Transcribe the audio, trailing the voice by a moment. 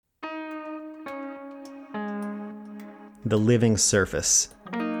The living surface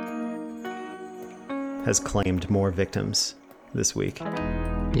has claimed more victims this week.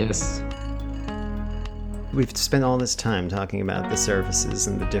 Yes. We've spent all this time talking about the surfaces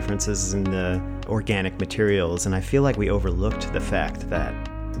and the differences in the organic materials, and I feel like we overlooked the fact that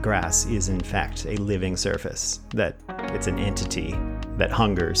grass is in fact a living surface, that it's an entity that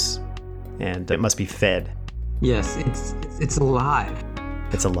hungers and it must be fed. Yes, it's alive.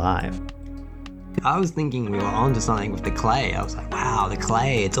 It's alive. I was thinking we were onto something with the clay. I was like, wow, the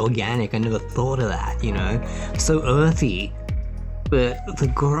clay, it's organic. I never thought of that, you know? So earthy. But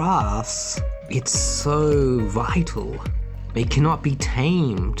the grass, it's so vital. It cannot be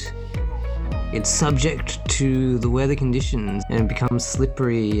tamed. It's subject to the weather conditions and it becomes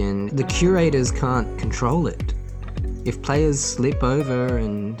slippery, and the curators can't control it. If players slip over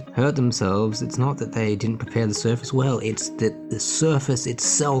and hurt themselves, it's not that they didn't prepare the surface well, it's that the surface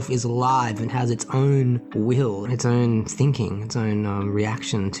itself is alive and has its own will, its own thinking, its own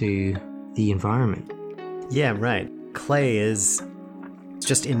reaction to the environment. Yeah, right. Clay is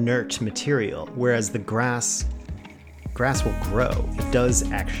just inert material, whereas the grass will grow. It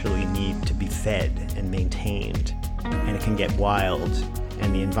does actually need to be fed and maintained, and it can get wild,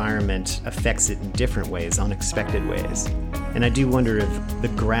 and the environment affects it in different ways, unexpected ways. And I do wonder if the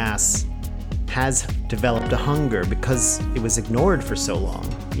grass has developed a hunger because it was ignored for so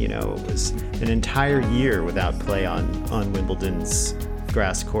long. You know, it was an entire year without play on Wimbledon's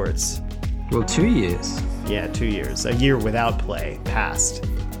grass courts. Well, 2 years. Yeah, 2 years. A year without play passed.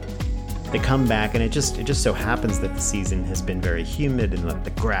 They come back, and it just so happens that the season has been very humid and that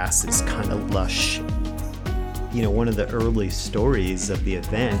the grass is kind of lush. You know, one of the early stories of the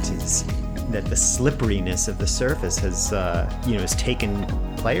event is that the slipperiness of the surface has taken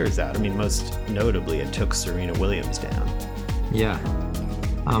players out. I mean, most notably, it took Serena Williams down. Yeah.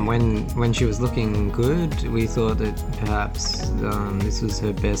 When she was looking good, we thought that perhaps this was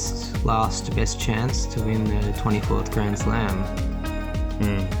her best chance to win the 24th Grand Slam.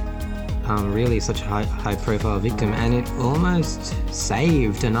 Really such a high-profile victim, and it almost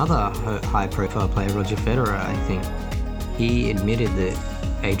saved another high-profile player, Roger Federer, I think. He admitted that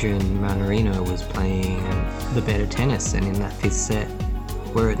Adrian Mannarino was playing the better tennis, and in that fifth set,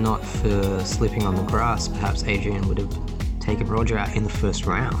 were it not for slipping on the grass, perhaps Adrian would have taken Roger out in the first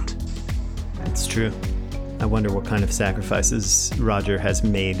round. It's true. I wonder what kind of sacrifices Roger has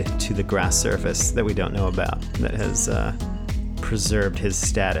made to the grass surface that we don't know about, that has preserved his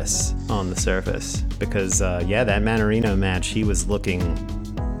status on the surface. Because, that Mannarino match, he was looking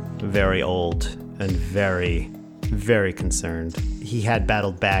very old and very, very concerned. He had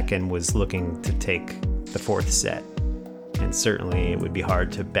battled back and was looking to take the fourth set. And certainly it would be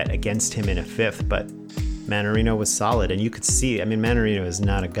hard to bet against him in a fifth, but Mannarino was solid. And you could see, I mean, Mannarino is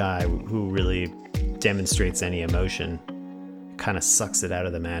not a guy who really demonstrates any emotion. Kind of sucks it out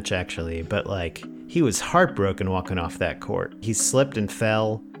of the match, actually. But, he was heartbroken walking off that court. He slipped and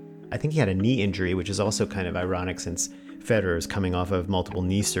fell. I think he had a knee injury, which is also kind of ironic since Federer is coming off of multiple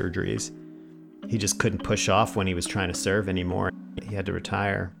knee surgeries. He just couldn't push off when he was trying to serve anymore. He had to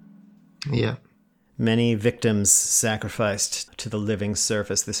retire. Yeah. Many victims sacrificed to the living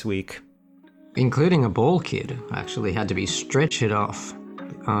surface this week. Including a ball kid, actually had to be stretchered off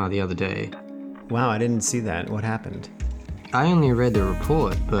the other day. Wow, I didn't see that. What happened? I only read the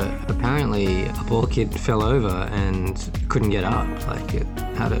report, but apparently a ball kid fell over and couldn't get up. It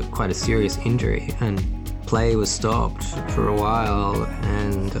had quite a serious injury, and play was stopped for a while,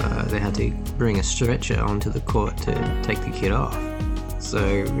 and they had to bring a stretcher onto the court to take the kid off.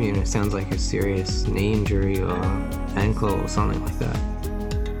 So, sounds like a serious knee injury or ankle or something like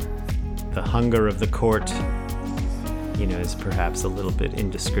that. The hunger of the court, is perhaps a little bit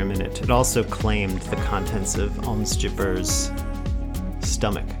indiscriminate. It also claimed the contents of Ons Jabeur's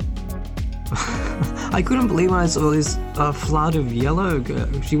stomach. I couldn't believe when I saw this flood of yellow.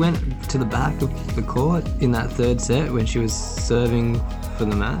 She went to the back of the court in that third set when she was serving for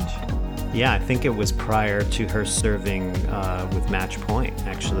the match. Yeah, I think it was prior to her serving with match point,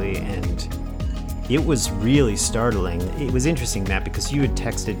 actually, and it was really startling. It was interesting, Matt, because you had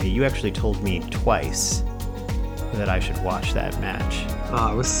texted me. You actually told me twice that I should watch that match.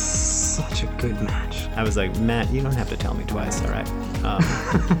 Oh, it was such a good match. I was like, Matt, you don't have to tell me twice, all right?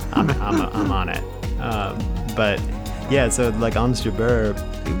 I'm on it. But yeah, so Ons Jabeur,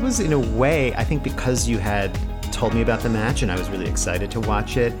 it was in a way, I think because you had told me about the match and I was really excited to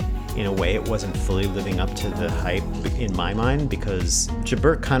watch it, in a way it wasn't fully living up to the hype in my mind, because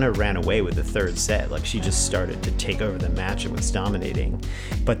Jabeur kind of ran away with the third set. She just started to take over the match and was dominating.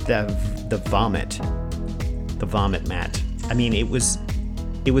 But the vomit, Matt. I mean, it was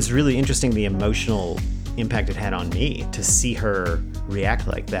really interesting, the emotional impact it had on me to see her react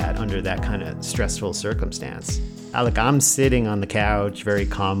like that under that kind of stressful circumstance. I'm sitting on the couch very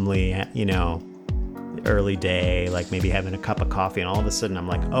calmly, early day, like maybe having a cup of coffee, and all of a sudden I'm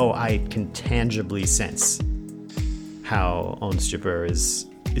like, oh, I can tangibly sense how Onstjabeur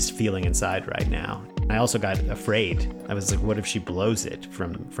is feeling inside right now. I also got afraid. I was like, what if she blows it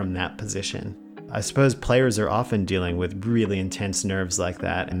from that position? I suppose players are often dealing with really intense nerves like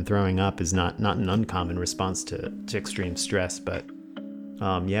that, and throwing up is not an uncommon response to extreme stress. But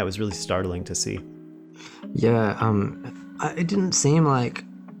it was really startling to see. Yeah, it didn't seem like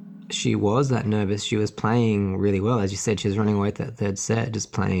she was that nervous. She was playing really well. As you said, she was running away with that third set,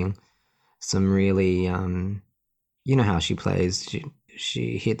 just playing some really, you know how she plays.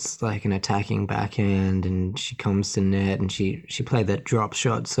 She hits like an attacking backhand, and she comes to net, and she played that drop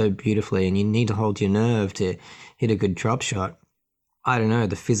shot so beautifully, and you need to hold your nerve to hit a good drop shot. I don't know,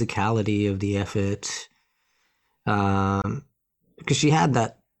 the physicality of the effort, because she had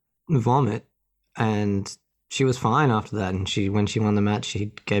that vomit, and she was fine after that, and when she won the match,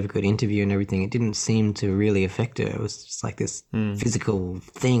 she gave a good interview and everything. It didn't seem to really affect her. It was just like this physical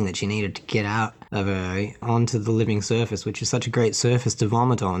thing that she needed to get out of her onto the living surface, which is such a great surface to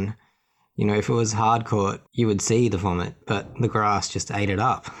vomit on. If it was hard court, you would see the vomit, but the grass just ate it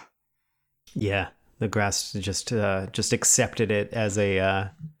up. Yeah, the grass just accepted it as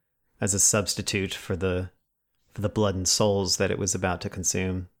a substitute for the blood and souls that it was about to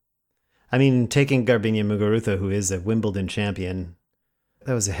consume. I mean, taking Garbiñe Muguruza, who is a Wimbledon champion,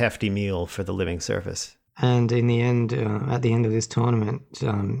 that was a hefty meal for the living surface. And in the end, at the end of this tournament,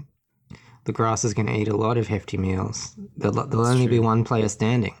 the grass is going to eat a lot of hefty meals. There'll only be one player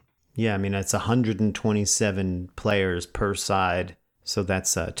standing. Yeah, I mean, it's 127 players per side, so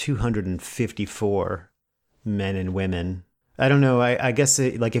that's 254 men and women. I don't know. I guess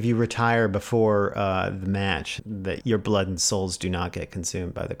if you retire before the match, that your blood and souls do not get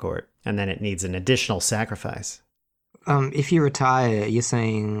consumed by the court, and then it needs an additional sacrifice. If you retire, you're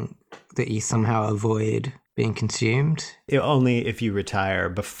saying that you somehow avoid being consumed? Only if you retire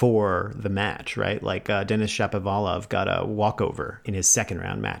before the match, right? Like Denis Shapovalov got a walkover in his second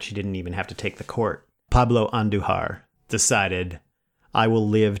round match. He didn't even have to take the court. Pablo Andujar decided, I will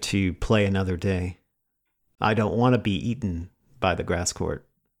live to play another day. I don't want to be eaten by the grass court,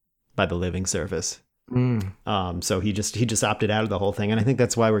 by the living surface. So he just opted out of the whole thing, and I think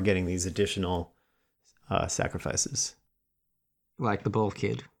that's why we're getting these additional sacrifices. Like the ball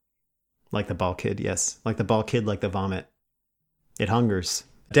kid. Like the ball kid, yes. Like the ball kid, like the vomit. It hungers.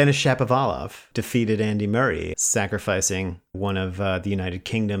 Denis Shapovalov defeated Andy Murray, sacrificing one of the United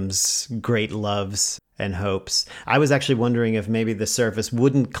Kingdom's great loves and hopes. I was actually wondering if maybe the surface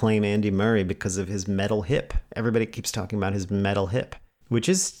wouldn't claim Andy Murray because of his metal hip. Everybody keeps talking about his metal hip, which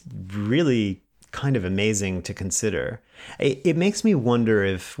is really kind of amazing to consider. It makes me wonder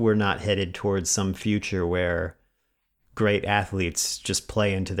if we're not headed towards some future where great athletes just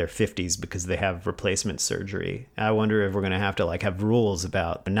play into their 50s because they have replacement surgery. I wonder if we're going to have have rules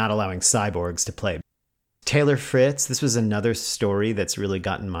about not allowing cyborgs to play. Taylor Fritz, this was another story that's really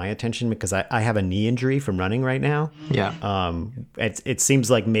gotten my attention because I have a knee injury from running right now. Yeah. It seems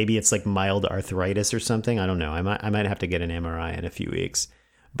like maybe it's like mild arthritis or something. I don't know. I might have to get an MRI in a few weeks.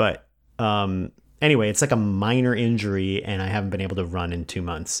 But anyway, it's like a minor injury, and I haven't been able to run in 2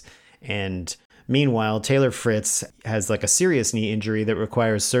 months. And meanwhile, Taylor Fritz has like a serious knee injury that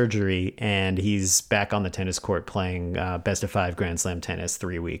requires surgery, and he's back on the tennis court playing best of 5 Grand Slam tennis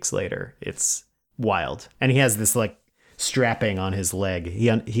 3 weeks later. It's wild. And he has this like strapping on his leg.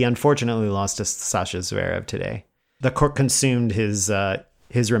 He unfortunately lost to Sasha Zverev today. The court consumed his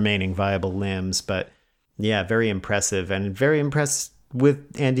remaining viable limbs, but yeah, very impressive, and very impressed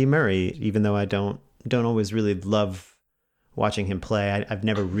with Andy Murray, even though I don't always really love watching him play. I've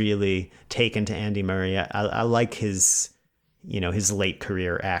never really taken to Andy Murray. I like his late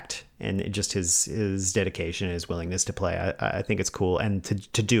career act and just his dedication and his willingness to play. I think it's cool, and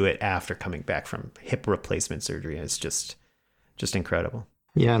to do it after coming back from hip replacement surgery is just incredible.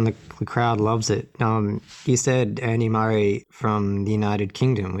 Yeah, and the crowd loves it. You said Andy Murray from the United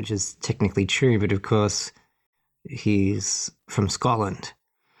Kingdom, which is technically true, but of course he's from Scotland,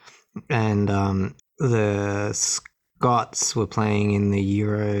 and the Scots were playing in the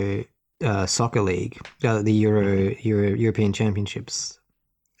Euro Soccer League, the European Championships,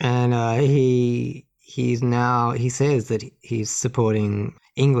 and he says that he's supporting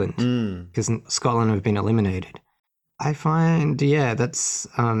England because Scotland have been eliminated. I find, that's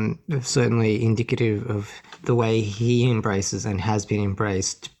certainly indicative of the way he embraces and has been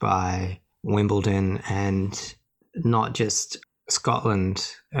embraced by Wimbledon, and not just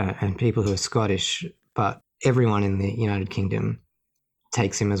Scotland and people who are Scottish, but everyone in the United Kingdom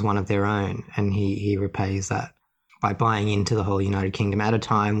takes him as one of their own, and he repays that by buying into the whole United Kingdom at a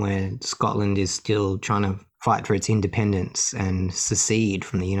time when Scotland is still trying to fight for its independence and secede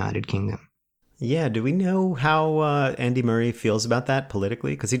from the United Kingdom. Yeah, do we know how Andy Murray feels about that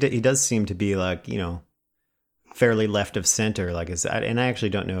politically? Because he does seem to be like, fairly left of center. Like, and I actually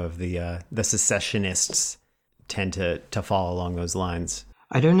don't know if the secessionists tend to fall along those lines.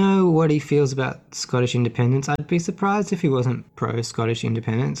 I don't know what he feels about Scottish independence. I'd be surprised if he wasn't pro-Scottish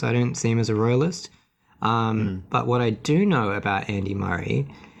independence. I don't see him as a royalist. But what I do know about Andy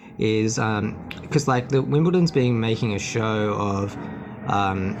Murray is because the Wimbledon's been making a show of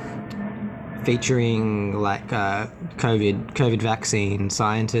featuring COVID vaccine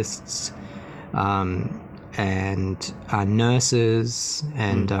scientists and nurses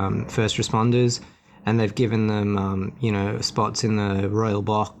and first responders. And they've given them, spots in the royal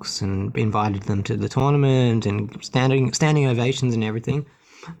box and invited them to the tournament and standing ovations and everything.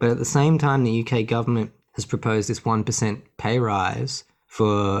 But at the same time, the UK government has proposed this 1% pay rise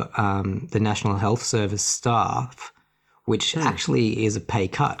for the National Health Service staff, which actually is a pay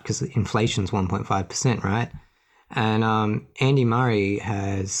cut because inflation's 1.5%, right? And Andy Murray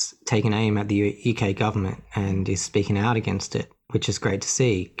has taken aim at the UK government and is speaking out against it, which is great to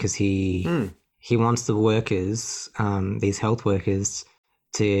see because he wants the workers, these health workers,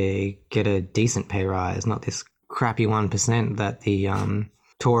 to get a decent pay rise, not this crappy 1% that the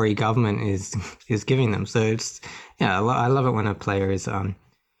Tory government is giving them. So I love it when a player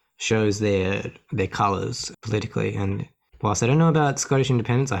shows their colours politically. And whilst I don't know about Scottish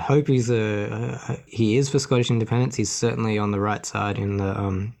independence, I hope he is for Scottish independence. He's certainly on the right side in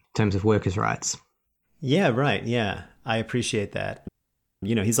the terms of workers' rights. Yeah, right. Yeah, I appreciate that.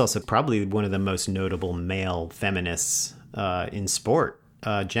 He's also probably one of the most notable male feminists in sport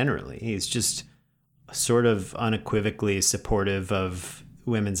generally. He's just sort of unequivocally supportive of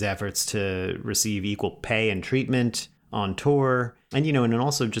women's efforts to receive equal pay and treatment on tour. And, and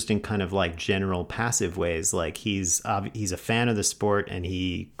also just in kind of like general passive ways. Like he's a fan of the sport and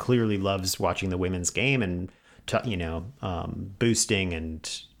he clearly loves watching the women's game and, boosting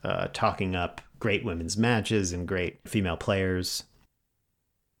and talking up great women's matches and great female players.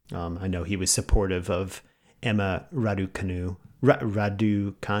 I know he was supportive of Emma Raducanu.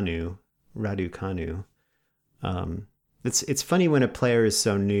 It's funny when a player is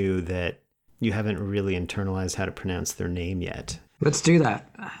so new that you haven't really internalized how to pronounce their name yet. Let's do that.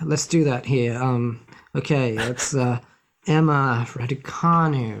 Here. Okay, it's Emma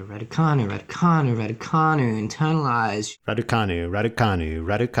Raducanu. Internalize.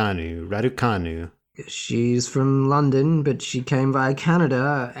 Raducanu. She's from London, but she came via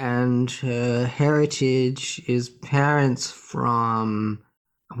Canada, and her heritage is parents from,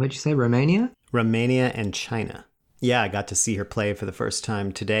 what'd you say, Romania? Romania and China. Yeah, I got to see her play for the first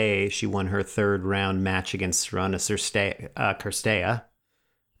time today. She won her third round match against Sorana Cirstea.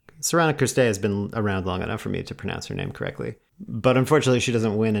 Sorana Cirstea has been around long enough for me to pronounce her name correctly. But unfortunately, she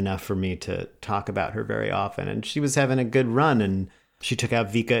doesn't win enough for me to talk about her very often. And she was having a good run, and she took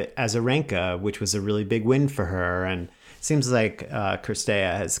out Vika Azarenka, which was a really big win for her. And it seems like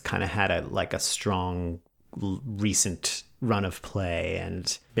Cirstea has kind of had a strong recent run of play.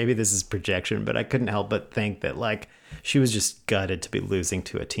 And maybe this is projection, but I couldn't help but think that she was just gutted to be losing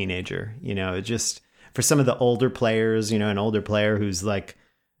to a teenager. Just for some of the older players, an older player who's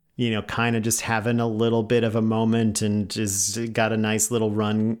kind of just having a little bit of a moment and just got a nice little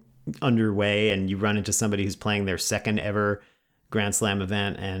run underway, and you run into somebody who's playing their second ever Grand Slam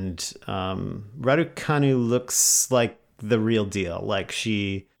event, and Raducanu looks like the real deal.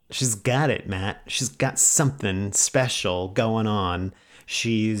 She's got it, Matt. She's got something special going on.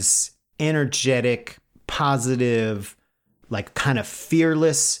 She's energetic, positive, kind of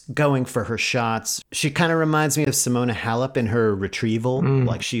fearless, going for her shots. She kind of reminds me of Simona Halep in her retrieval.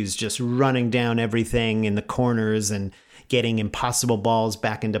 She's just running down everything in the corners and getting impossible balls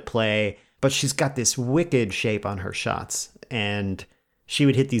back into play. But she's got this wicked shape on her shots. And she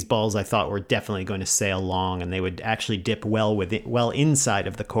would hit these balls I thought were definitely going to sail long, and they would actually dip well inside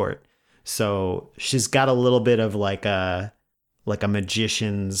of the court. So she's got a little bit of like a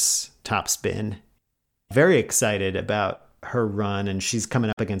magician's topspin. Very excited about her run, and she's coming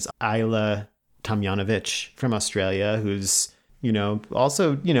up against Ayla Tomljanovic from Australia, who's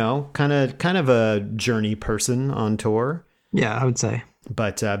also kind of a journey person on tour. Yeah, I would say.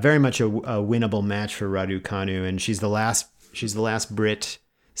 But very much a winnable match for Raducanu, and she's the last Brit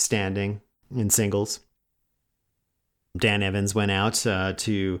standing in singles. Dan Evans went out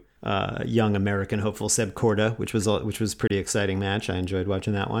to young American hopeful Seb Korda, which was a pretty exciting match. I enjoyed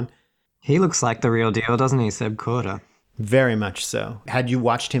watching that one. He looks like the real deal, doesn't he, Seb Corda? Very much so. Had you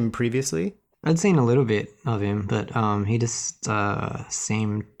watched him previously? I'd seen a little bit of him, but he just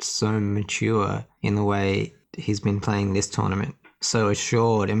seemed so mature in the way he's been playing this tournament. So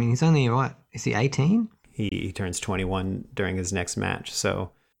assured. I mean, he's only, what, is he 18? He turns 21 during his next match,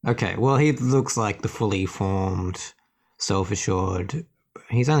 so... Okay, well, he looks like the fully formed, self-assured.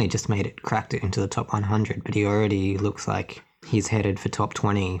 He's only just cracked it into the top 100, but he already looks like he's headed for top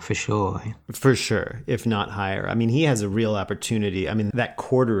 20 for sure. For sure, if not higher. I mean, he has a real opportunity. I mean, that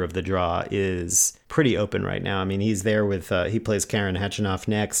quarter of the draw is pretty open right now. I mean, he's there with, he plays Karen Khachanov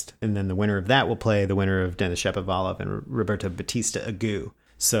next, and then the winner of that will play the winner of Denis Shapovalov and Roberto Bautista Agut.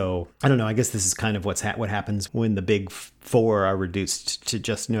 So, I don't know, I guess this is kind of what happens when the big four are reduced to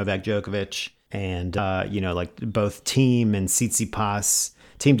just Novak Djokovic and, like both Thiem and Tsitsipas.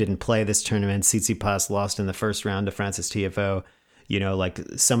 Thiem didn't play this tournament. Tsitsipas lost in the first round to Francis Tiafoe. Like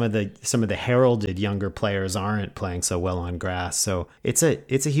some of the heralded younger players aren't playing so well on grass. So it's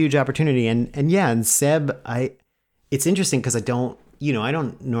a huge opportunity. And Seb, it's interesting because I don't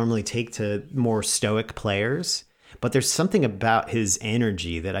normally take to more stoic players, but there's something about his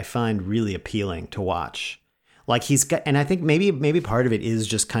energy that I find really appealing to watch. Like he's got, and I think maybe part of it is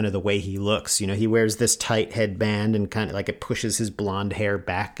just kind of the way he looks. He wears this tight headband and kind of like it pushes his blonde hair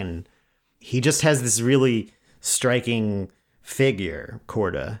back, and he just has this really striking figure,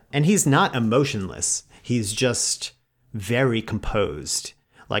 Corda. And he's not emotionless. He's just very composed,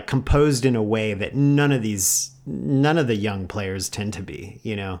 like composed in a way that none of the young players tend to be.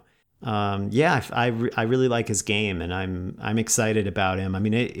 I really like his game, and I'm excited about him. I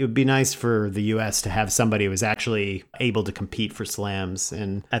mean, it would be nice for the U.S. to have somebody who is actually able to compete for slams,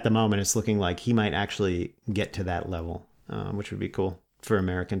 and at the moment, it's looking like he might actually get to that level, which would be cool for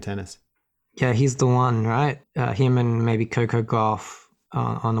American tennis. Yeah, he's the one, right? Him and maybe Coco Gauff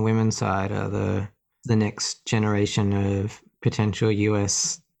on the women's side are the next generation of potential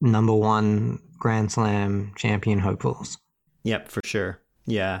U.S. number one Grand Slam champion hopefuls. Yep, for sure.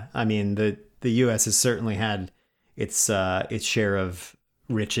 Yeah, I mean the U.S. has certainly had its share of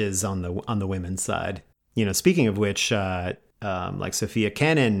riches on the women's side. Speaking of which, like Sofia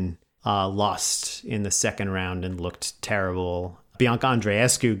Kenin lost in the second round and looked terrible. Bianca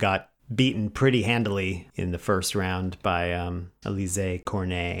Andreescu got beaten pretty handily in the first round by Alizé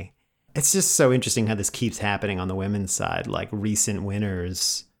Cornet. It's just so interesting how this keeps happening on the women's side. Like recent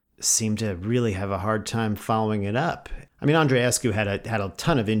winners seem to really have a hard time following it up. I mean, Andreescu had a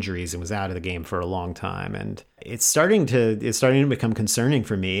ton of injuries and was out of the game for a long time, and it's starting to become concerning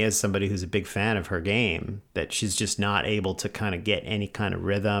for me as somebody who's a big fan of her game, that she's just not able to kind of get any kind of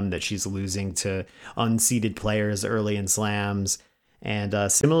rhythm, that she's losing to unseeded players early in slams.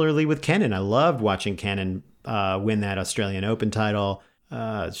 And similarly with Kenin, I loved watching Kenin win that Australian Open title.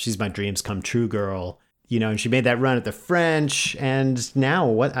 She's my dreams come true girl. And she made that run at the French, and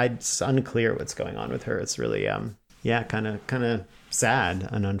now it's unclear what's going on with her. It's really kind of sad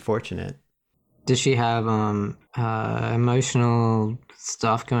and unfortunate. Does she have emotional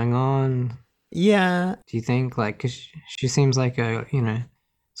stuff going on? Yeah. Do you think, like, 'cause she seems like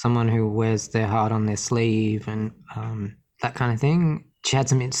someone who wears their heart on their sleeve and that kind of thing? She had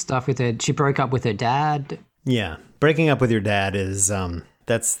some stuff with her. She broke up with her dad. Yeah, breaking up with your dad is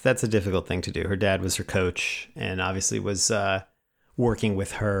that's a difficult thing to do. Her dad was her coach, and obviously was working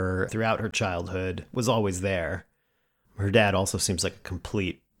with her throughout her childhood. Was always there. Her dad also seems like a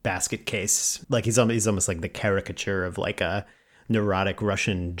complete basket case. Like he's almost like the caricature of like a neurotic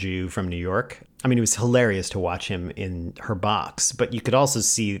Russian Jew from New York. I mean, it was hilarious to watch him in her box, but you could also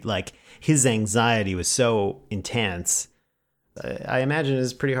see like his anxiety was so intense. I imagine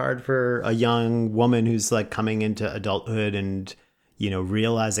it's pretty hard for a young woman who's like coming into adulthood and,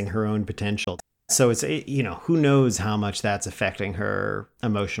 realizing her own potential. So it's, who knows how much that's affecting her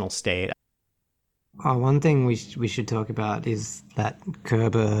emotional state. Oh, one thing we should talk about is that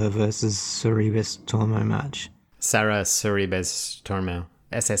Kerber versus Sorribes Tormo match. Sarah Sorribes Tormo,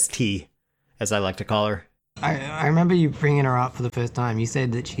 SST, as I like to call her. I remember you bringing her up for the first time. You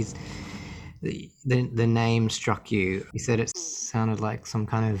said that she's the name struck you. You said it sounded like some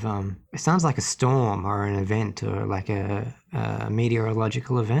kind of it sounds like a storm or an event or like a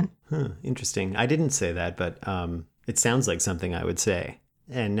meteorological event. Interesting. I didn't say that, but it sounds like something I would say.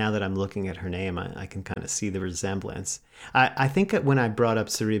 And now that I'm looking at her name, I can kind of see the resemblance. I think that when I brought up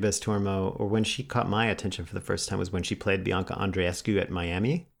Sorribes Tormo, or when she caught my attention for the first time, was when she played Bianca Andreescu at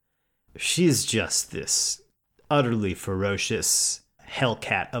Miami. She's just this utterly ferocious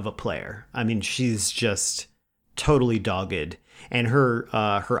hellcat of a player. I mean, she's just totally dogged. And her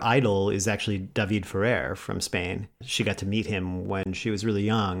idol is actually David Ferrer from Spain. She got to meet him when she was really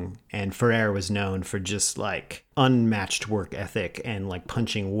young, and Ferrer was known for just like unmatched work ethic and like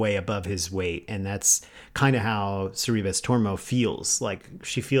punching way above his weight. And that's kind of how Sorribes Tormo feels. Like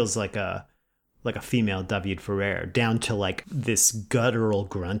she feels like a female David Ferrer, down to like this guttural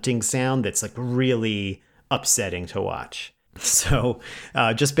grunting sound that's like really upsetting to watch. So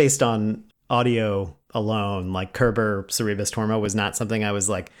just based on audio alone, like Kerber Sorribes Tormo was not something I was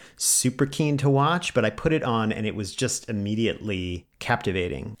like super keen to watch, but I put it on and it was just immediately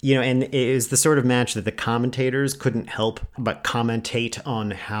captivating. You know, and it is the sort of match that the commentators couldn't help but commentate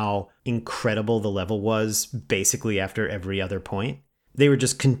on how incredible the level was basically after every other point. They were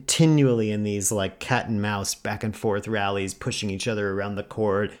just continually in these like cat and mouse back and forth rallies, pushing each other around the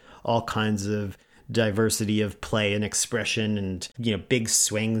court, all kinds of diversity of play and expression, and, you know, big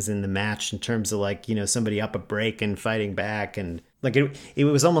swings in the match in terms of like, you know, somebody up a break and fighting back. And like it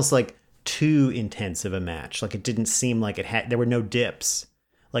was almost like too intense of a match. Like it didn't seem like there were no dips.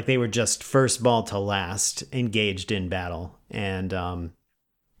 Like they were just first ball to last engaged in battle. And Sorribes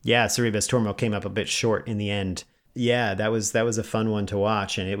Tormo came up a bit short in the end. Yeah, that was a fun one to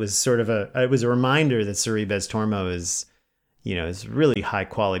watch, and it was sort of a reminder that Sorribes Tormo is a really high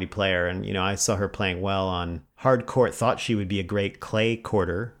quality player. And, you know, I saw her playing well on hard court, thought she would be a great clay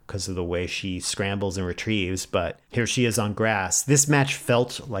courter because of the way she scrambles and retrieves, but here she is on grass. This match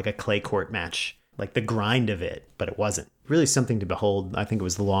felt like a clay court match, like the grind of it, but it wasn't. Really something to behold. I think it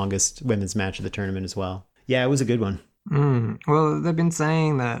was the longest women's match of the tournament as well. Yeah, it was a good one. Well, they've been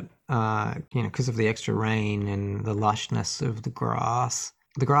saying that, because of the extra rain and the lushness of the grass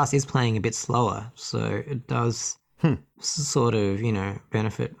is playing a bit slower, so it does sort of,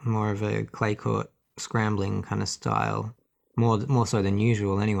 benefit more of a clay court scrambling kind of style, more so than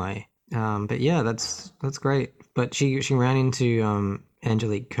usual anyway. But yeah, that's great. But she ran into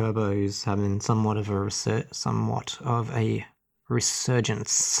Angelique Kerber, who's having somewhat of a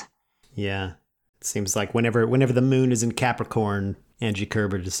resurgence. Yeah. It seems like whenever the moon is in Capricorn, Angie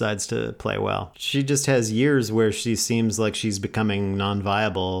Kerber decides to play well. She just has years where she seems like she's becoming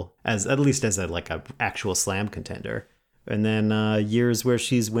non-viable, at least as a actual slam contender. And then years where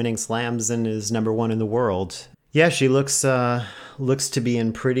she's winning slams and is number one in the world. Yeah, she looks to be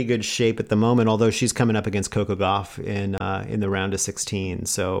in pretty good shape at the moment, although she's coming up against Coco Gauff in the round of 16.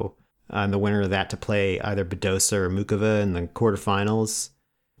 So I'm the winner of that to play either Badosa or Mukova in the quarterfinals.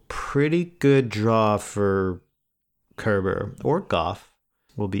 Pretty good draw for Kerber or Gauff.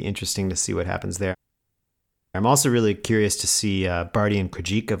 Will be interesting to see what happens there. I'm also really curious to see Barty and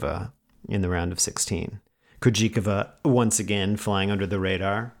Krejcikova in the round of 16. Krejcikova once again flying under the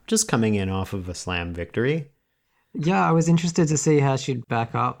radar, just coming in off of a slam victory. Yeah, I was interested to see how she'd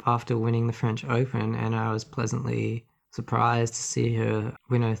back up after winning the French Open, and I was pleasantly surprised to see her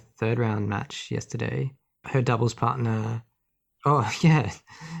win a third round match yesterday. Her doubles partner. Oh, yeah.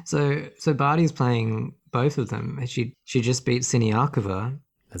 So Barty's playing both of them. She just beat Siniakova.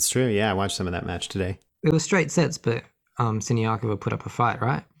 That's true. Yeah, I watched some of that match today. It was straight sets, but Siniakova put up a fight,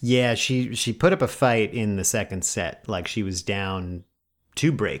 right? Yeah, she put up a fight in the second set. Like she was down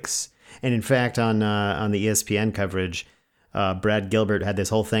 2 breaks. And in fact, on the ESPN coverage, Brad Gilbert had this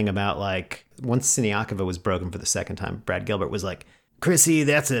whole thing about like once Siniakova was broken for the second time, Brad Gilbert was like, "Chrissy,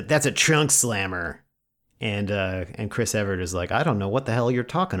 that's a trunk slammer." And Chris Evert is like, "I don't know what the hell you're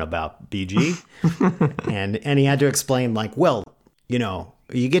talking about, BG." and he had to explain like, well,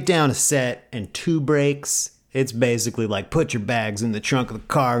 you get down a set and 2 breaks, it's basically like put your bags in the trunk of the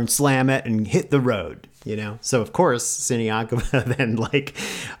car and slam it and hit the road, So of course Siniakova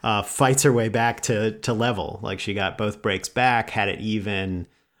then fights her way back to level. Like she got both breaks back, had it even,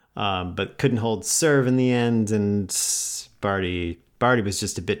 but couldn't hold serve in the end, and Barty was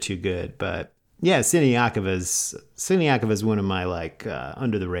just a bit too good, but. Yeah, Siniakova's one of my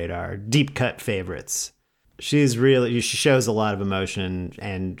under the radar, deep cut favorites. She shows a lot of emotion,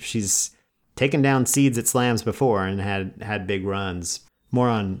 and she's taken down seeds at slams before and had big runs. More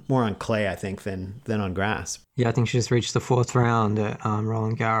on clay, I think, than on grass. Yeah, I think she just reached the 4th round at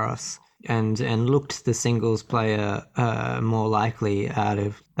Roland Garros and looked the singles player more likely out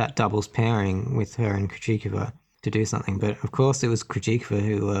of that doubles pairing with her and Krejcikova to do something. But of course it was Krejcikova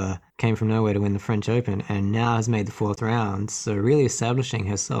who came from nowhere to win the French Open and now has made the 4th round, so really establishing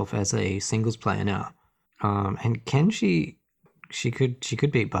herself as a singles player now. And can she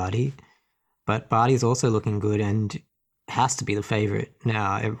could beat Barty, but Barty's also looking good and has to be the favorite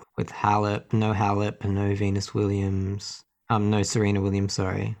now with Halep, no Venus Williams. No Serena Williams,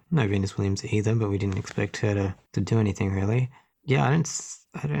 sorry. No Venus Williams either, but we didn't expect her to do anything really. Yeah,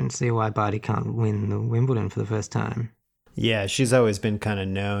 I don't see why Barty can't win the Wimbledon for the first time. Yeah, she's always been kind of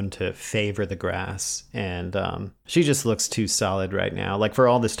known to favor the grass, and she just looks too solid right now. Like, for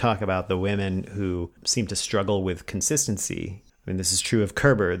all this talk about the women who seem to struggle with consistency, I mean, this is true of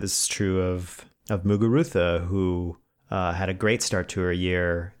Kerber, this is true of Muguruza, who had a great start to her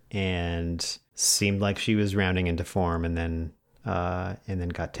year and seemed like she was rounding into form, and then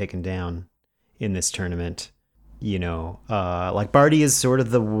got taken down in this tournament. Like Barty is sort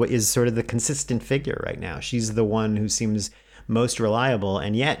of the consistent figure right now. She's the one who seems most reliable,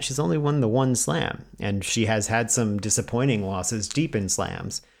 and yet she's only won the one slam, and she has had some disappointing losses deep in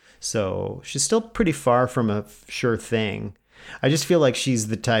slams. So she's still pretty far from a sure thing. I just feel like she's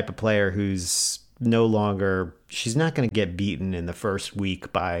the type of player who's she's not going to get beaten in the first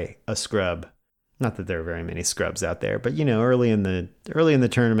week by a scrub. Not that there are very many scrubs out there, but early in the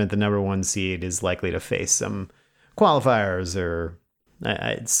tournament, the number one seed is likely to face some qualifiers, or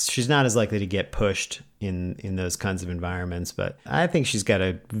she's not as likely to get pushed in those kinds of environments. But I think she's got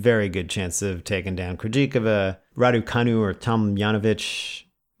a very good chance of taking down Krejcikova, Raducanu, or Tomljanovic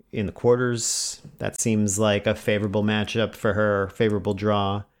in the quarters. That seems like a favorable matchup for her, favorable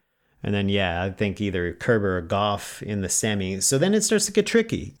draw. And then, I think either Kerber or Goff in the semis. So then it starts to get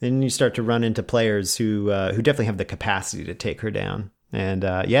tricky. Then you start to run into players who definitely have the capacity to take her down. And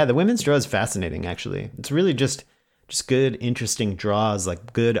the women's draw is fascinating, actually. It's really just good, interesting draws,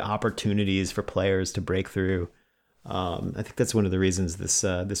 like good opportunities for players to break through. I think that's one of the reasons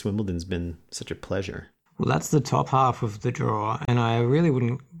this Wimbledon's been such a pleasure. Well, that's the top half of the draw, and I really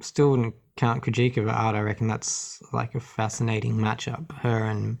wouldn't count Krejcikova out. I reckon that's like a fascinating matchup, her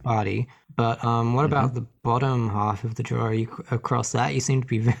and Barty. But what about the bottom half of the draw? Are you across that? You seem to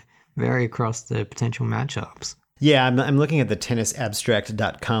be very across the potential matchups. Yeah, I'm looking at the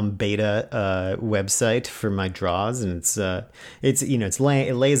tennisabstract.com beta website for my draws, and it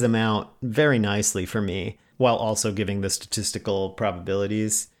lays them out very nicely for me while also giving the statistical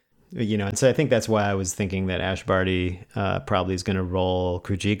probabilities. And so I think that's why I was thinking that Ash Barty probably is going to roll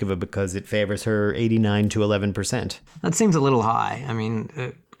Krejcikova, because it favors her 89 to 11%. That seems a little high. I mean,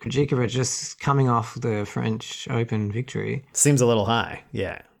 Krejcikova just coming off the French Open victory. Seems a little high,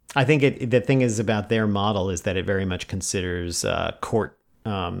 yeah. I think the thing is about their model is that it very much considers court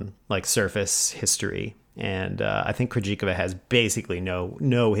like surface history. And I think Krejcikova has basically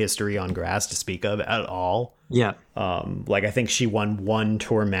no history on grass to speak of at all. Yeah. I think she won one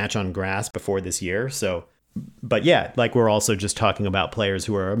tour match on grass before this year. So, but we're also just talking about players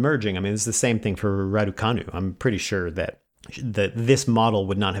who are emerging. I mean, it's the same thing for Raducanu. I'm pretty sure that this model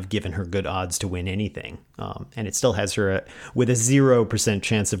would not have given her good odds to win anything. And it still has her with a 0%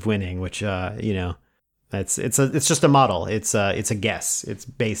 chance of winning, which, it's just a model. It's a guess. It's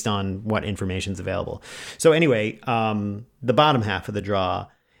based on what information's available. So anyway, the bottom half of the draw,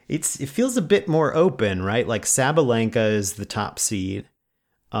 it feels a bit more open, right? Like Sabalenka is the top seed,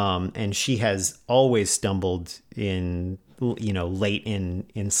 and she has always stumbled in, late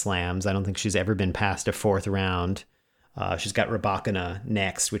in slams. I don't think she's ever been past a fourth round. She's got Rybakina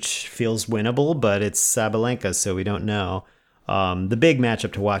next, which feels winnable, but it's Sabalenka, so we don't know. The big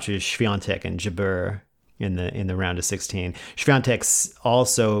matchup to watch is Swiatek and Jabeur in the round of 16. Swiatek's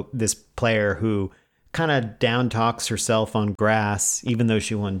also this player who kind of down talks herself on grass, even though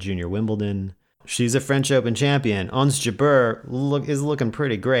she won Junior Wimbledon. She's a French Open champion. Ons Jabeur is looking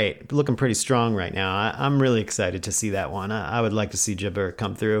pretty great, looking pretty strong right now. I'm really excited to see that one. I would like to see Jabeur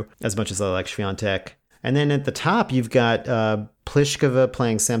come through as much as I like Swiatek. And then at the top, you've got Pliskova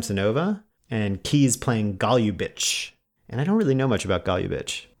playing Samsonova and Keys playing Golubic. And I don't really know much about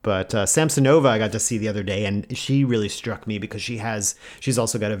Golubic, but Samsonova I got to see the other day, and she really struck me because she's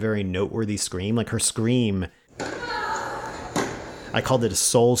also got a very noteworthy scream. Like her scream, I called it a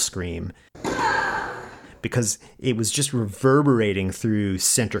soul scream because it was just reverberating through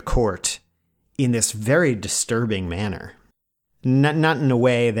center court in this very disturbing manner. Not in a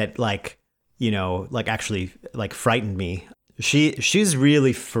way that actually frightened me. She's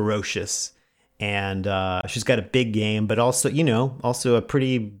really ferocious, and she's got a big game, but also a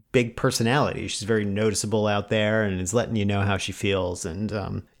pretty big personality. She's very noticeable out there and is letting you know how she feels, and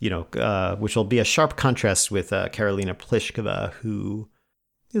which will be a sharp contrast with Karolina Pliskova, who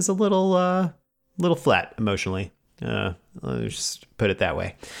is a little flat emotionally. Let's just put it that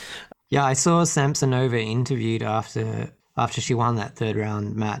way. Yeah, I saw Samsonova interviewed after she won that third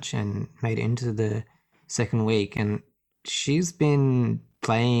round match and made it into the second week, and she's been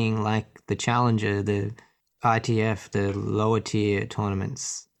playing like the challenger, the ITF, the lower tier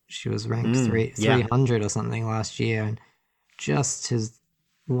tournaments. She was ranked 300 or something last year, and just has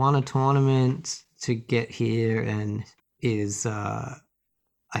won a tournament to get here, and is I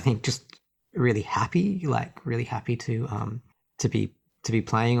think just really happy, like really happy to be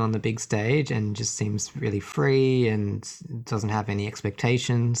playing on the big stage, and just seems really free and doesn't have any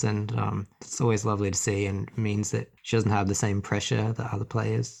expectations, and it's always lovely to see, and means that she doesn't have the same pressure that other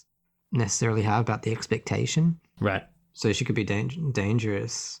players necessarily have about the expectation. Right. So she could be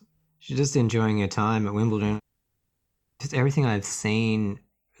dangerous. She's just enjoying her time at Wimbledon. Just everything I've seen,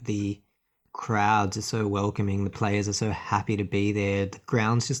 the crowds are so welcoming, the players are so happy to be there, the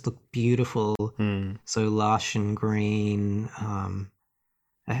grounds just look beautiful, so lush and green.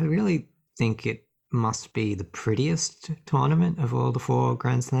 I really think it must be the prettiest tournament of all the 4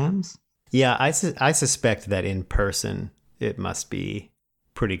 Grand Slams. Yeah, I suspect that in person it must be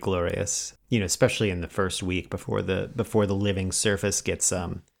pretty glorious, especially in the first week before the living surface gets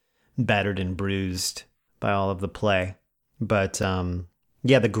battered and bruised by all of the play. But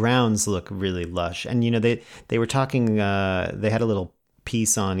yeah, the grounds look really lush. And, they were talking, they had a little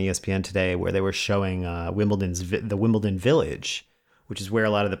piece on ESPN today where they were showing the Wimbledon Village, which is where a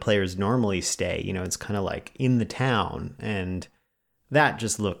lot of the players normally stay. It's kind of like in the town. And that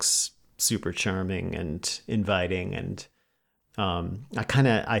just looks super charming and inviting. And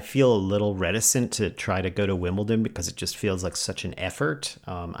I feel a little reticent to try to go to Wimbledon because it just feels like such an effort.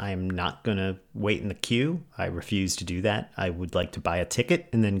 I'm not going to wait in the queue. I refuse to do that. I would like to buy a ticket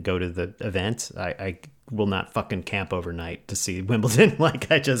and then go to the event. I will not fucking camp overnight to see Wimbledon. I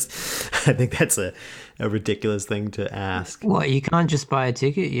think that's a ridiculous thing to ask. Well, you can't just buy a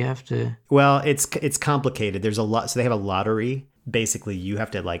ticket. You have to. Well, it's complicated. There's a lot. So they have a lottery. Basically, you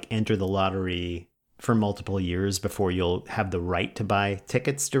have to enter the lottery for multiple years before you'll have the right to buy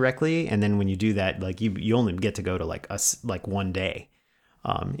tickets directly. And then when you do that, you only get to go to one day.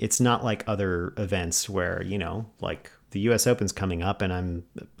 It's not like other events where, the US Open's coming up and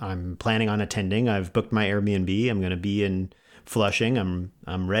I'm planning on attending. I've booked my Airbnb. I'm going to be in Flushing.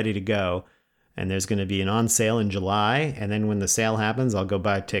 I'm ready to go. And there's going to be an on sale in July. And then when the sale happens, I'll go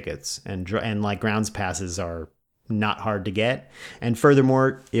buy tickets. And grounds passes are not hard to get. And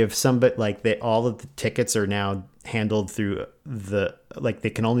furthermore, if somebody all of the tickets are now handled through they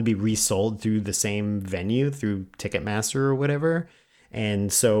can only be resold through the same venue, through Ticketmaster or whatever.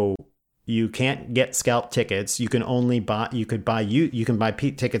 And so you can't get scalp tickets. You can buy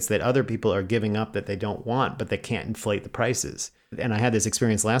tickets that other people are giving up that they don't want, but they can't inflate the prices. And I had this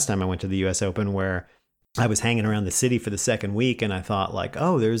experience last time I went to the US Open where I was hanging around the city for the second week and I thought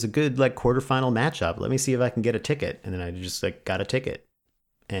oh, there's a good quarterfinal matchup. Let me see if I can get a ticket. And then I just got a ticket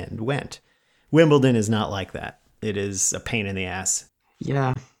and went. Wimbledon is not like that. It is a pain in the ass.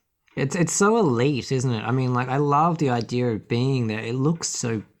 Yeah. It's so elite, isn't it? I mean, I love the idea of being there. It looks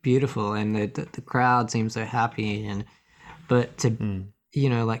so beautiful and the crowd seems so happy, but to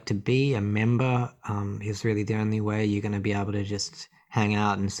to be a member is really the only way you're going to be able to just hang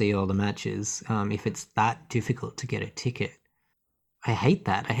out and see all the matches. If it's that difficult to get a ticket, I hate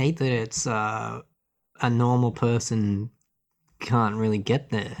that. I hate that it's a normal person can't really get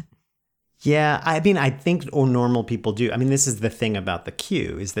there. Yeah, I mean, I think normal people do. I mean, this is the thing about the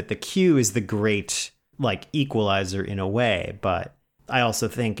queue, is that the queue is the great equalizer in a way, but I also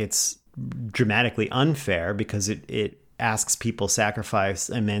think it's dramatically unfair because it asks people sacrifice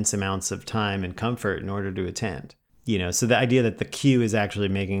immense amounts of time and comfort in order to attend. So the idea that the queue is actually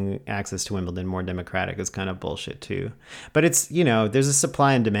making access to Wimbledon more democratic is kind of bullshit too. But it's, there's a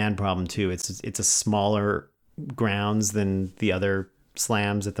supply and demand problem too. It's a smaller grounds than the other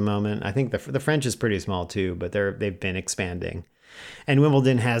slams at the moment. I think the French is pretty small too, but they've been expanding. And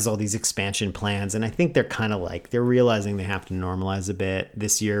Wimbledon has all these expansion plans, and I think they're kind of they're realizing they have to normalize a bit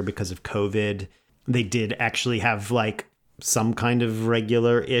this year because of COVID. They did actually have some kind of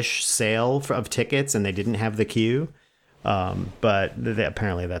regular-ish sale of tickets, and they didn't have the queue. But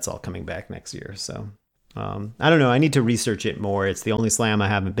apparently that's all coming back next year. So I don't know. I need to research it more. It's the only slam I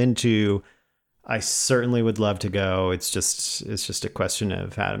haven't been to. I certainly would love to go. It's just a question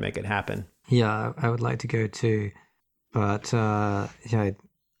of how to make it happen. Yeah, I would like to go too, but it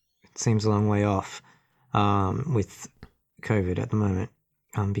seems a long way off with COVID at the moment.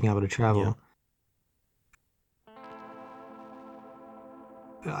 Being able to travel. Yeah.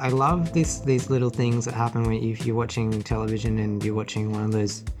 I love these little things that happen when if you're watching television and you're watching one of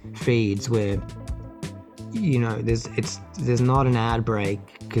those feeds where there's not an ad break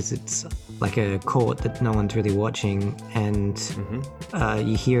because it's like a court that no one's really watching, and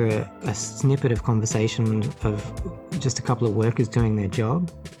you hear a snippet of conversation of just a couple of workers doing their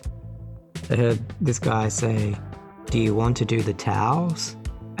job. I heard this guy say, "Do you want to do the towels?"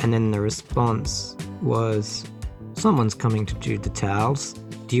 And then the response was, "Someone's coming to do the towels.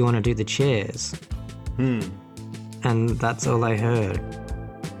 Do you want to do the chairs?" And that's all I heard.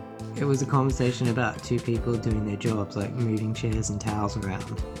 It was a conversation about two people doing their jobs, like moving chairs and towels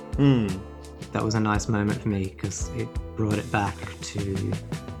around. That was a nice moment for me because it brought it back to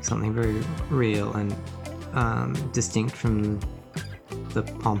something very real and distinct from the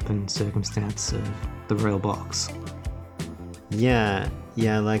pomp and circumstance of the royal box. Yeah,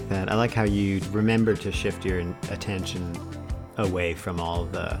 I like that. I like how you remember to shift your attention away from all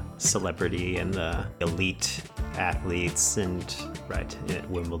the celebrity and the elite athletes, and right at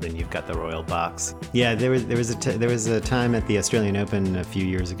Wimbledon you've got the royal box. Yeah, there was a time at the Australian Open a few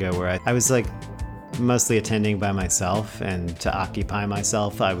years ago where I was like mostly attending by myself, and to occupy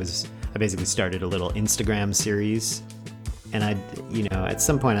myself I basically started a little Instagram series. And at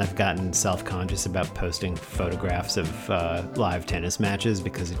some point I've gotten self-conscious about posting photographs of live tennis matches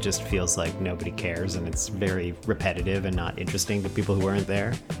because it just feels like nobody cares and it's very repetitive and not interesting to people who weren't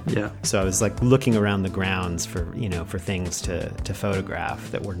there. Yeah. So I was like looking around the grounds for things to photograph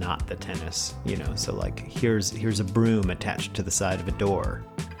that were not the tennis. So like here's a broom attached to the side of a door.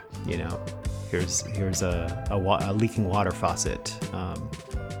 Here's a leaking water faucet.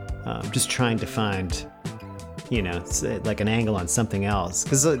 Just trying to find it's like an angle on something else.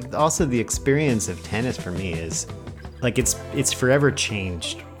 Because also the experience of tennis for me is like it's forever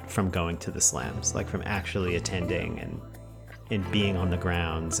changed from going to the slams, like from actually attending and being on the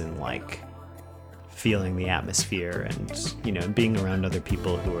grounds and like feeling the atmosphere and being around other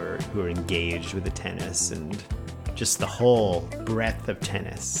people who are engaged with the tennis and just the whole breadth of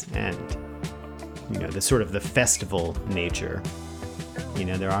tennis and the sort of the festival nature.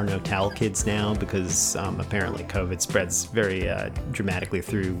 There are no towel kids now because apparently COVID spreads very dramatically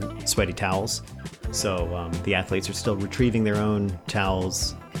through sweaty towels. So the athletes are still retrieving their own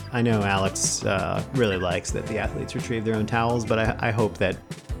towels. I know Alex really likes that the athletes retrieve their own towels, but I hope that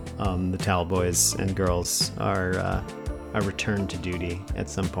the towel boys and girls are returned to duty at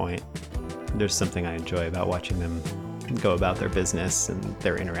some point. There's something I enjoy about watching them go about their business and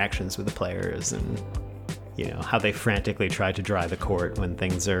their interactions with the players and how they frantically try to dry the court when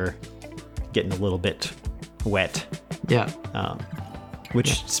things are getting a little bit wet. Yeah.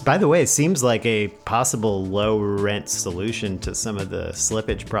 Which, by the way, seems like a possible low rent solution to some of the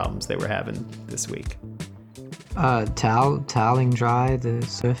slippage problems they were having this week. Toweling dry the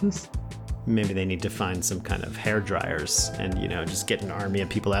surface? Maybe they need to find some kind of hair dryers and, just get an army of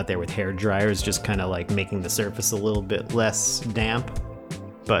people out there with hair dryers, just kind of like making the surface a little bit less damp.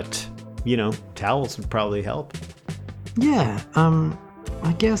 But towels would probably help. Yeah,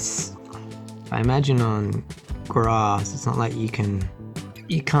 I guess, I imagine on grass, it's not like you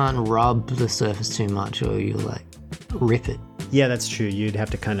can't rub the surface too much or you'll like rip it. Yeah, that's true. You'd have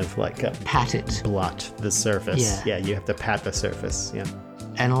to kind of like pat it. Blot the surface. Yeah, you have to pat the surface, yeah.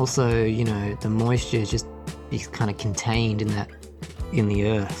 And also, the moisture is kind of contained in the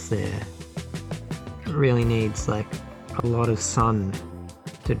earth there. It really needs like a lot of sun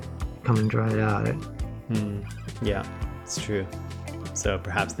to come and dry it out. Yeah, it's true. So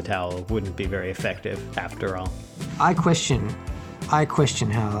perhaps the towel wouldn't be very effective after all. I question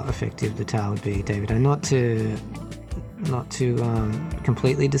how effective the towel would be, David. And not to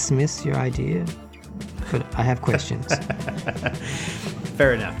completely dismiss your idea, but I have questions.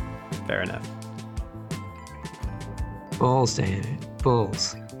 Fair enough. Balls, David.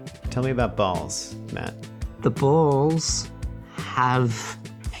 Balls. Tell me about balls, Matt. The balls have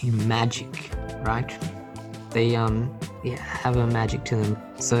a magic, right? They have a magic to them.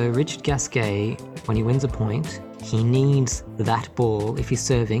 So Richard Gasquet, when he wins a point, he needs that ball. If he's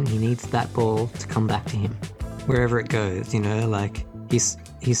serving, he needs that ball to come back to him, wherever it goes. Like he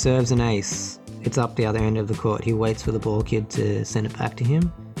serves an ace. It's up the other end of the court. He waits for the ball kid to send it back to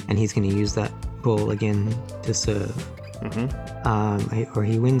him, and he's going to use that ball again to serve. Mm-hmm. Or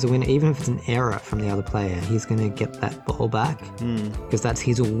he wins a win, even if it's an error from the other player, he's going to get that ball back because that's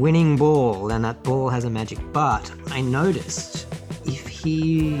his winning ball, and that ball has a magic. But I noticed if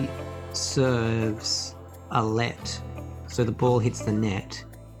he serves a let, so the ball hits the net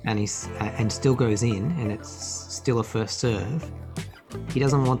and still goes in, and it's still a first serve, he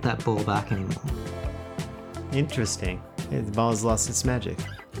doesn't want that ball back anymore. Interesting. The ball has lost its magic.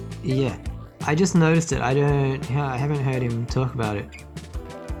 Yeah. I just noticed it. I haven't heard him talk about it.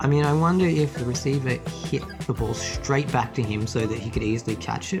 I mean, I wonder if the receiver hit the ball straight back to him so that he could easily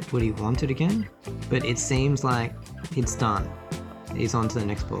catch it. Would he want it again? But it seems like it's done. He's on to the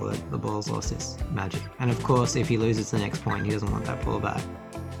next ball. The ball's lost its magic. And of course, if he loses the next point, he doesn't want that ball back.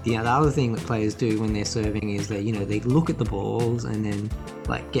 The other thing that players do when they're serving is they look at the balls and then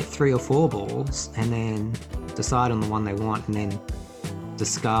like get 3 or 4 balls and then decide on the one they want and then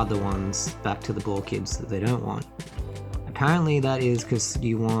discard the ones back to the ball kids that they don't want. apparently that is because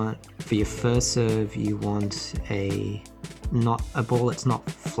you want, for your first serve, you want a ball that's not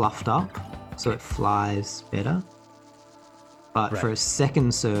fluffed up, so it flies better. But for a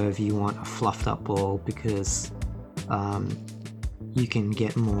second serve, you want a fluffed up ball because you can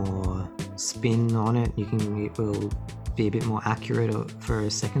get more spin on it. It will be a bit more accurate for a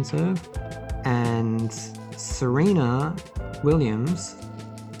second serve. And Serena Williams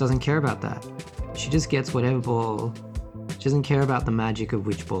doesn't care about that. She just gets whatever ball. She doesn't care about the magic of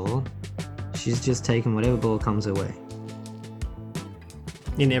which ball. She's just taking whatever ball comes her way.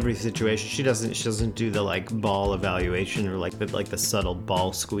 In every situation, she doesn't do the like ball evaluation or like the subtle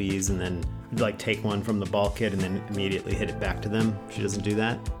ball squeeze and then like take one from the ball kid and then immediately hit it back to them. She doesn't do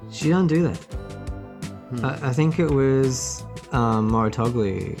that. She doesn't do that. I think it was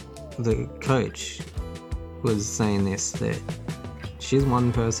Moritoglu, the coach, was saying this, that she's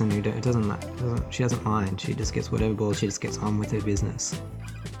one person who she doesn't mind. She just gets whatever ball. She just gets on with her business.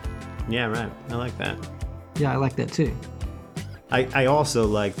 Yeah, right. I like that. Yeah, I like that too. I also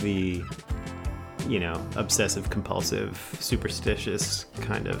like the, obsessive compulsive, superstitious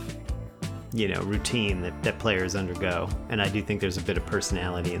kind of, routine that players undergo. And I do think there's a bit of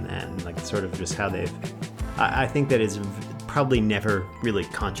personality in that and like sort of just how I think that is probably never really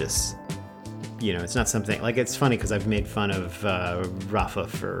conscious. It's not something like, it's funny because I've made fun of Rafa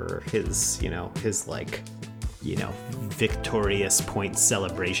for his like, victorious point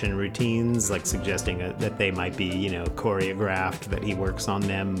celebration routines, like suggesting that they might be, choreographed, that he works on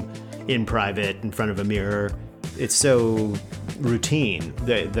them in private in front of a mirror. It's so routine,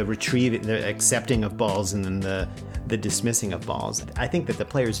 the retrieving, the accepting of balls and then the dismissing of balls. I think that the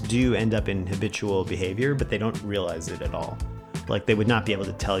players do end up in habitual behavior, but they don't realize it at all. Like they would not be able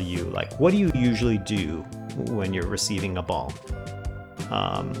to tell you, like, what do you usually do when you're receiving a ball?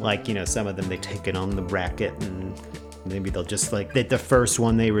 Some of them, they take it on the racket and maybe they'll just like, the first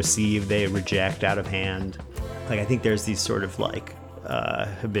one they receive, they reject out of hand. Like, I think there's these sort of like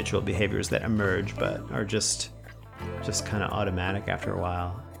habitual behaviors that emerge, but are just kind of automatic after a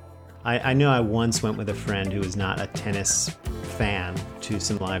while. I know I once went with a friend who was not a tennis fan to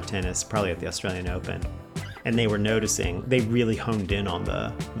some live tennis, probably at the Australian Open. And they were noticing, they really honed in on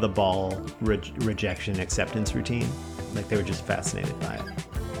the ball rejection acceptance routine. Like they were just fascinated by it.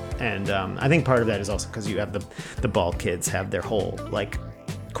 And I think part of that is also because you have the ball kids have their whole like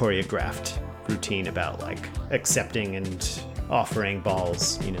choreographed routine about like accepting and offering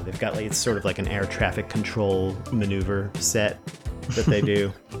balls. They've got like, it's sort of like an air traffic control maneuver set that they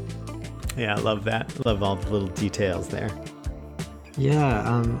do. Yeah, I love that. Love all the little details there.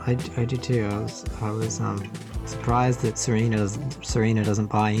 Yeah, I do too. I was surprised that Serena doesn't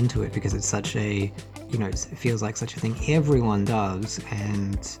buy into it because it's such a, it feels like such a thing everyone does,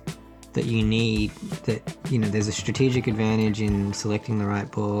 and that there's a strategic advantage in selecting the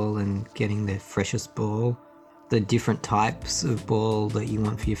right ball and getting the freshest ball, the different types of ball that you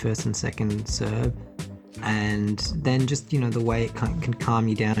want for your first and second serve, and then just, the way it can calm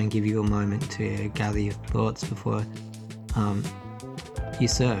you down and give you a moment to gather your thoughts before you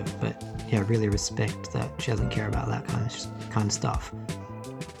serve. But yeah, I really respect that she doesn't care about that kind of stuff.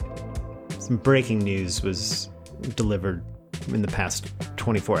 Some breaking news was delivered in the past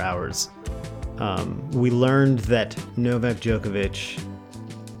 24 hours. We learned that Novak Djokovic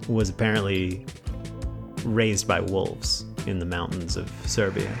was apparently raised by wolves in the mountains of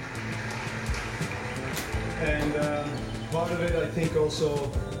Serbia. And part of it, I think,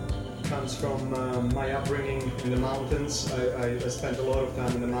 also comes from my upbringing in the mountains. I spent a lot of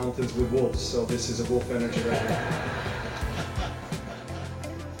time in the mountains with wolves, so this is a wolf energy right now.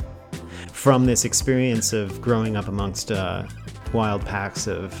 From this experience of growing up amongst wild packs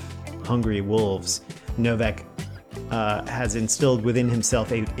of hungry wolves, Novak has instilled within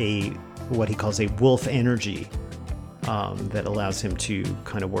himself a what he calls a wolf energy that allows him to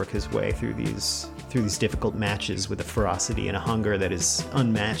kind of work his way through these difficult matches with a ferocity and a hunger that is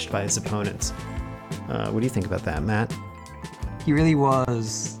unmatched by his opponents. What do you think about that, Matt? He really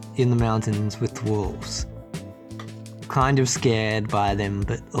was in the mountains with wolves. Kind of scared by them,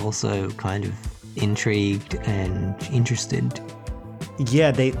 but also kind of intrigued and interested.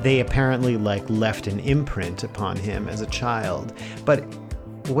 Yeah, they apparently like left an imprint upon him as a child. But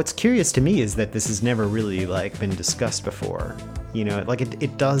what's curious to me is that this has never really like been discussed before. Like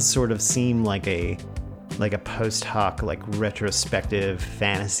it does sort of seem like a post hoc, like retrospective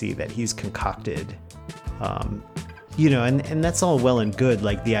fantasy that he's concocted. And that's all well and good,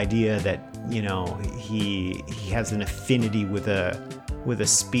 like the idea that, he has an affinity with a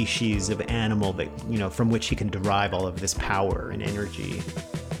species of animal that, from which he can derive all of this power and energy.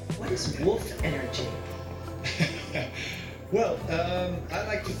 What is wolf energy? Well, I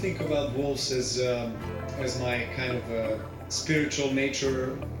like to think about wolves as my kind of spiritual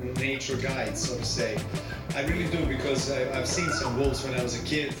nature guide, so to say. I really do, because I've seen some wolves when I was a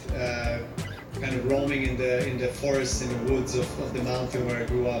kid, kind of roaming in the forest, in the woods of the mountain where I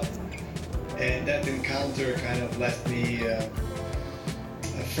grew up, and that encounter kind of left me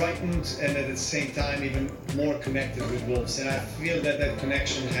frightened, and at the same time even more connected with wolves. And I feel that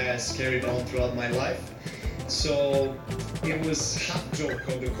connection has carried on throughout my life. So it was half joke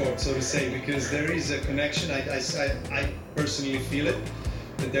of the court, so to say, because there is a connection. I personally feel it,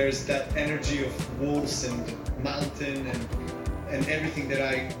 that there's that energy of wolves and the mountain and everything that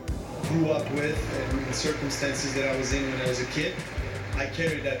I grew up with, and the circumstances that I was in when I was a kid. I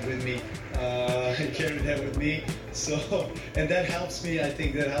carry that with me. So, and that helps me. I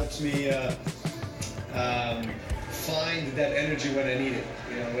think that helps me find that energy when I need it.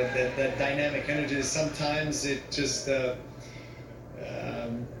 You know, that dynamic energy. Sometimes it just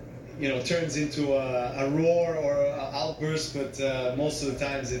turns into a roar or an outburst, but most of the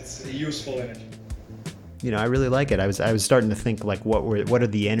times it's a useful energy. You know, I really like it. I was starting to think, like, what are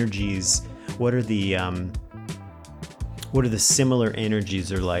the energies? What are the similar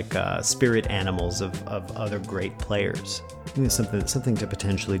energies, or like spirit animals of other great players? I think it's something to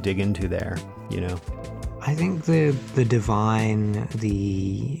potentially dig into there. You know, I think the divine,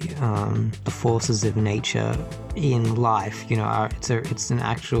 the forces of nature in life, you know, it's an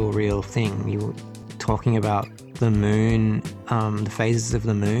actual real thing. You were talking about the moon, the phases of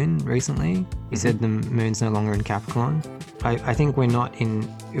the moon recently. You said the moon's no longer in Capricorn. I think we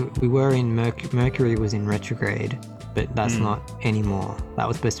were in Mercury was in retrograde, but that's not anymore. That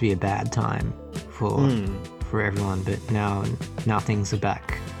was supposed to be a bad time for everyone, but now things are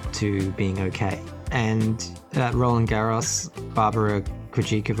back to being okay. And at Roland Garros, Barbara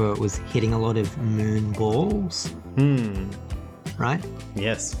Krejcikova was hitting a lot of moon balls, right?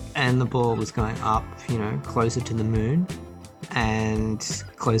 Yes. And the ball was going up, you know, closer to the moon and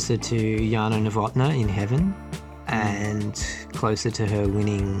closer to Yana Novotná in heaven and closer to her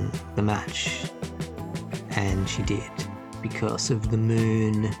winning the match. And she did, because of the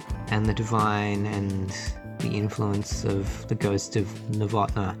moon and the divine and the influence of the ghost of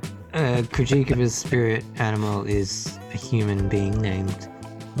Novotná. Krejcikova's spirit animal is a human being named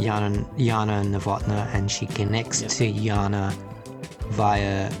Yana Novotná, and she connects to Yana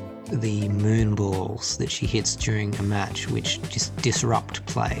via the moon balls that she hits during a match, which just disrupt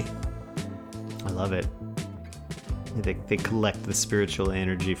play. I love it. They collect the spiritual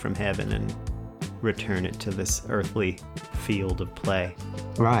energy from heaven and return it to this earthly field of play.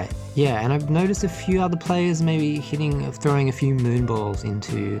 Right, yeah, and I've noticed a few other players maybe throwing a few moon balls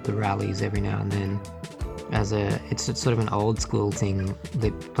into the rallies every now and then. It's sort of an old school thing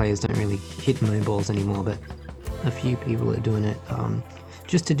that players don't really hit moon balls anymore, but a few people are doing it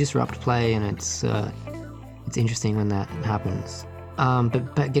just to disrupt play, and it's interesting when that happens.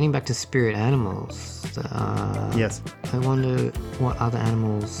 But getting back to spirit animals, Yes. I wonder what other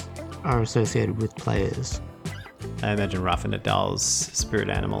animals are associated with players. I imagine Rafa Nadal's spirit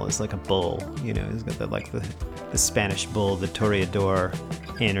animal is like a bull. You know, he's got the Spanish bull, the toreador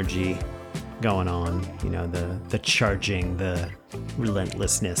energy going on. You know, the charging, the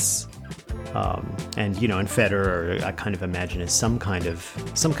relentlessness. And you know, in Federer, I kind of imagine as some kind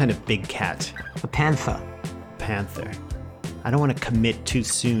of big cat. A panther. Panther. I don't want to commit too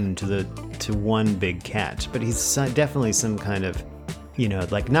soon to one big cat, but he's definitely some kind of, you know,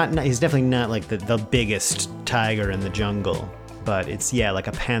 like he's definitely not like the biggest tiger in the jungle, but it's like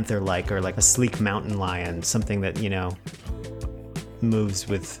a panther-like, or like a sleek mountain lion, something that, you know, moves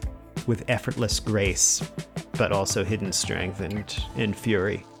with effortless grace, but also hidden strength and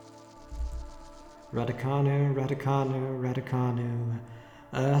fury. Raducanu, Raducanu, Raducanu,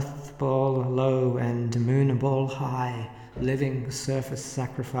 earth ball low and moon ball high, living surface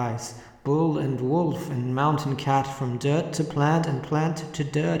sacrifice, bull and wolf and mountain cat, from dirt to plant and plant to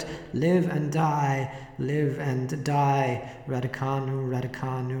dirt, live and die, Raducanu,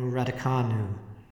 Raducanu, Raducanu.